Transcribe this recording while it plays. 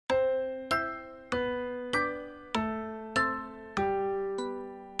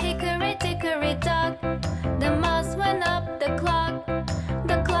hickory dock. The mouse went up the clock.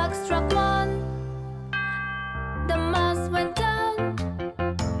 The clock struck one. The mouse went down.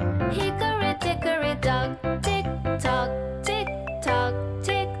 Hickory dickory dock. Tick tock, tick tock,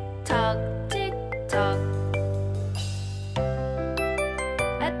 tick tock, tick tock.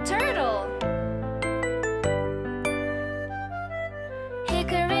 A turtle.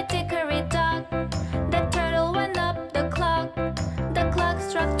 Hickory dickory dock. The turtle went up the clock. The clock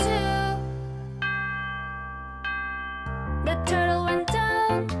struck two. The turtle went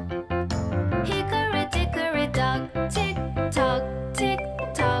down. Hickory dickory dock. Tick tock, tick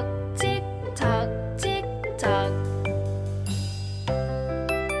tock, tick tock, tick tock.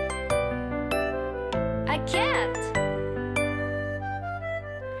 A cat.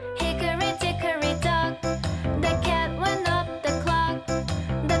 Hickory dickory dock. The cat went up the clock.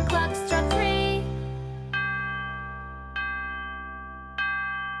 The clock struck three.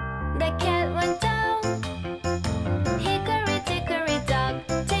 The cat went down. Hickory dickory dock.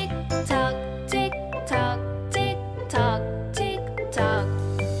 Tick tock, tick tock, tick tock, tick tock.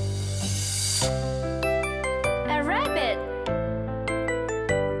 A rabbit.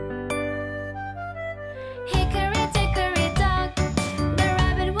 Hickory dickory dock. The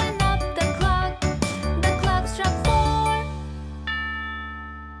rabbit went up the clock. The clock struck four.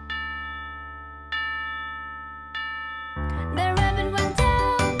 The rabbit went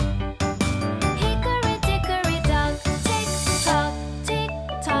down. Hickory dickory dock. Tick tock, tick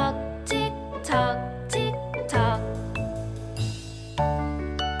tock, tick tock, tick tock.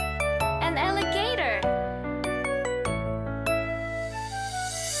 An alligator.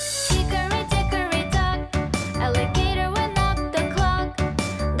 Hickory dickory dock. Alligator went up the clock.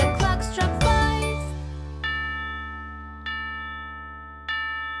 The clock struck five.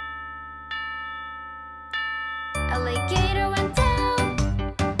 Alligator went down.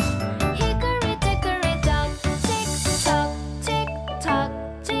 Hickory dickory dock. Tick tock, tick tock,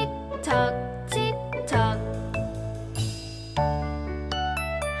 tick tock, tick tock.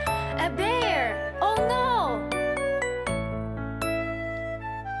 A bear. Oh no!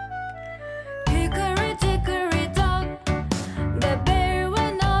 Hickory dickory dock. The bear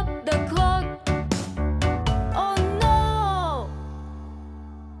went up the clock. Oh no!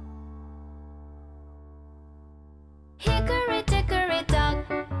 Hickory dickory dock.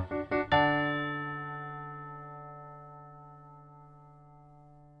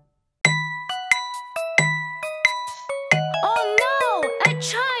 Oh no! A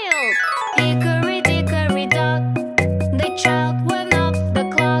child! Hickory dickory dock. The child went up the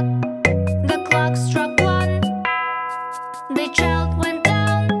clock. The clock struck one. The child went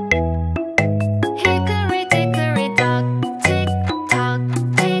down. Hickory dickory dock. Tick tock,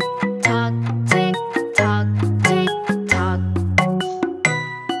 tick tock, tick tock, tick tock.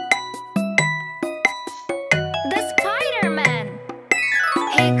 The Spider-Man.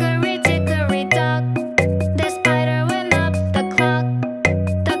 Hickory dickory dock. The spider went up the clock.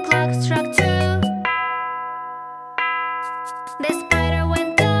 The clock struck two. The spider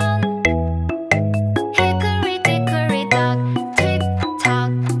went down. Hickory dickory dock. Tick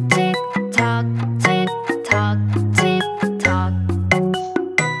tock, tick tock, tick tock, tick tock.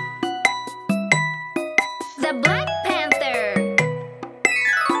 The Black Panther.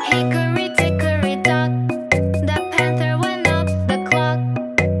 Hickory dickory dock. The panther went up the clock.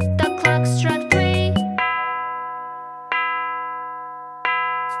 The clock struck three.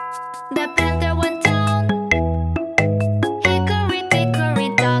 The panther went down. Hickory dickory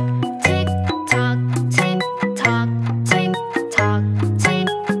dock. Tick tock, tick tock, tick tock, tick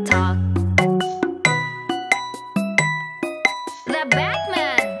tock. The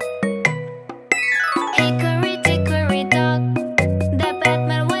Batman. Hickory dickory dock. The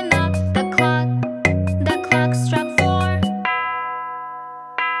Batman went up the clock. The clock struck four.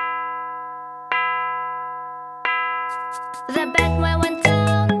 The Batman went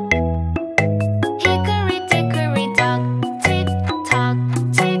down.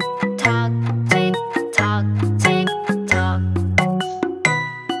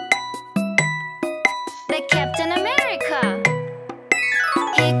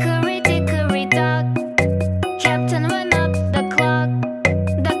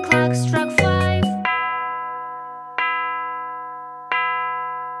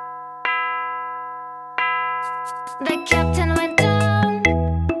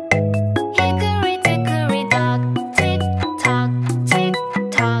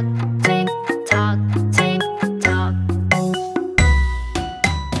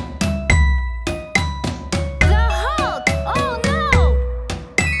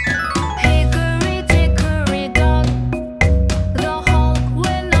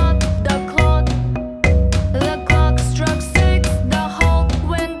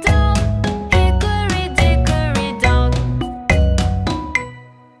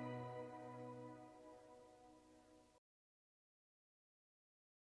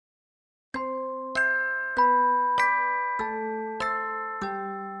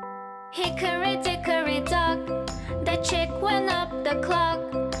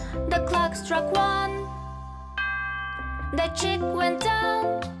 the clock struck one. The chick went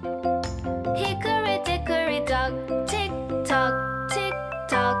down. Hickory dickory dock, tick tock, tick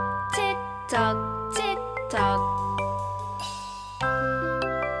tock, tick tock, tick tock.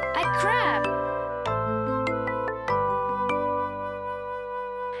 A crab.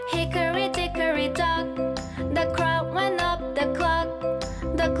 Hickory dickory dock, the crab went up the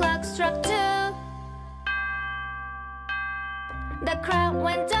clock struck two. The crab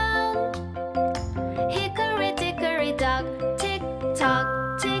went down. Hickory dickory dock, tick tock,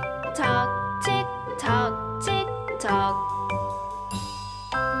 tick tock, tick tock, tick tock.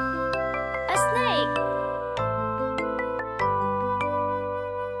 A snake.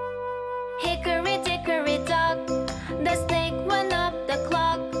 Hickory dickory dock, the snake went up the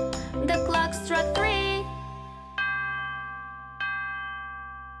clock struck three.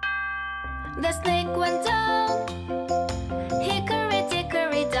 The snake went down. Hickory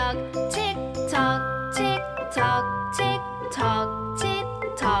dickory dock, tick tock, tick tock, tick tock, tick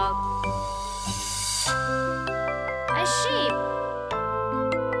tock. A sheep.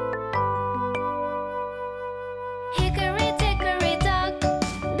 Hickory dickory dock,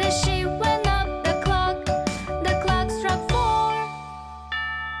 the sheep went up the clock struck four.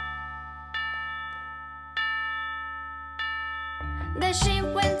 The sheep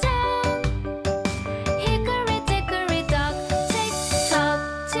went down. Hickory dickory dock, tick tock,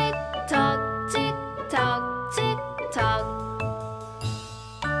 tick tock, tick tock, tick tock.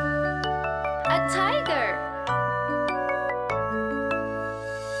 A tiger.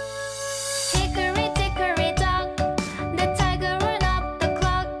 Hickory dickory dock, the tiger ran up the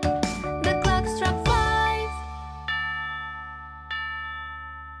clock struck five.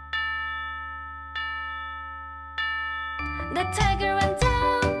 The tiger went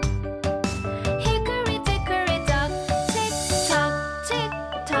down. Hickory dickory dock, tick tock, tick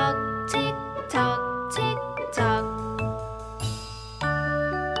tock, tick tock, tick tock.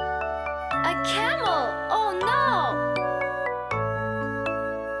 A camel! Oh no!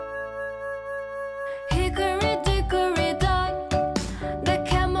 Hickory dickory dock, the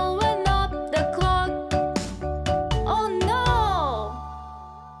camel went up the clock. Oh no!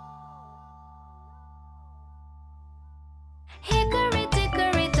 Hickory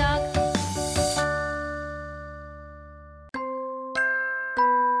dickory dock.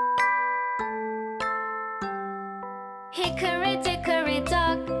 Hickory dickory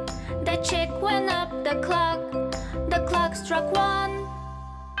dock, the chick went up the clock struck one.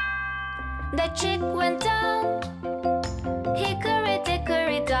 The chick went down. Hickory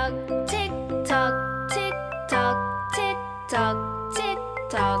dickory dock, tick tock, tick tock, tick tock, tick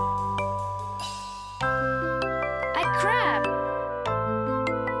tock. A crab.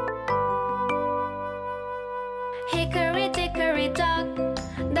 Hickory dickory dock,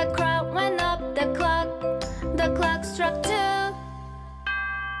 the crab went up the clock struck two.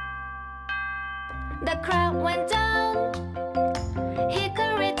 The crab went down.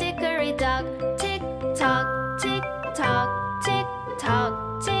 Hickory dickory dock, tick tock, tick tock, tick tock,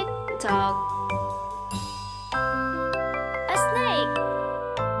 tick tock. A snake.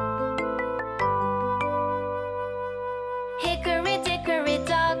 Hickory dickory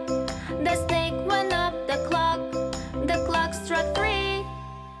dock, the snake went up the clock struck three.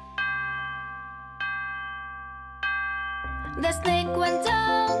 The snake went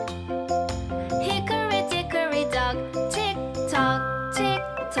down. Hickory dickory dock, tick tock, tick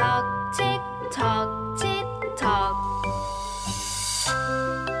tock, tick tock, tick tock.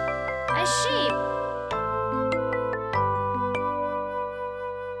 A sheep.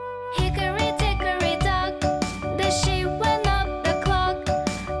 Hickory dickory dock, the sheep went up the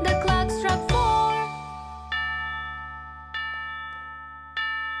clock struck four.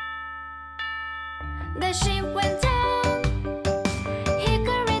 The sheep went down.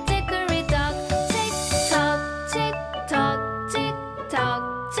 Hickory dickory dock, tick tock, tick tock, tick tock,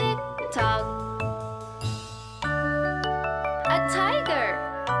 tick tock. A tiger.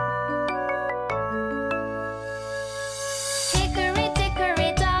 Hickory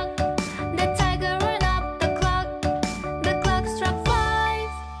dickory dock, the tiger ran up the clock struck five.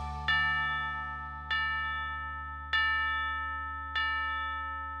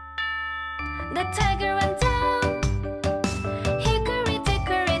 The tiger went down.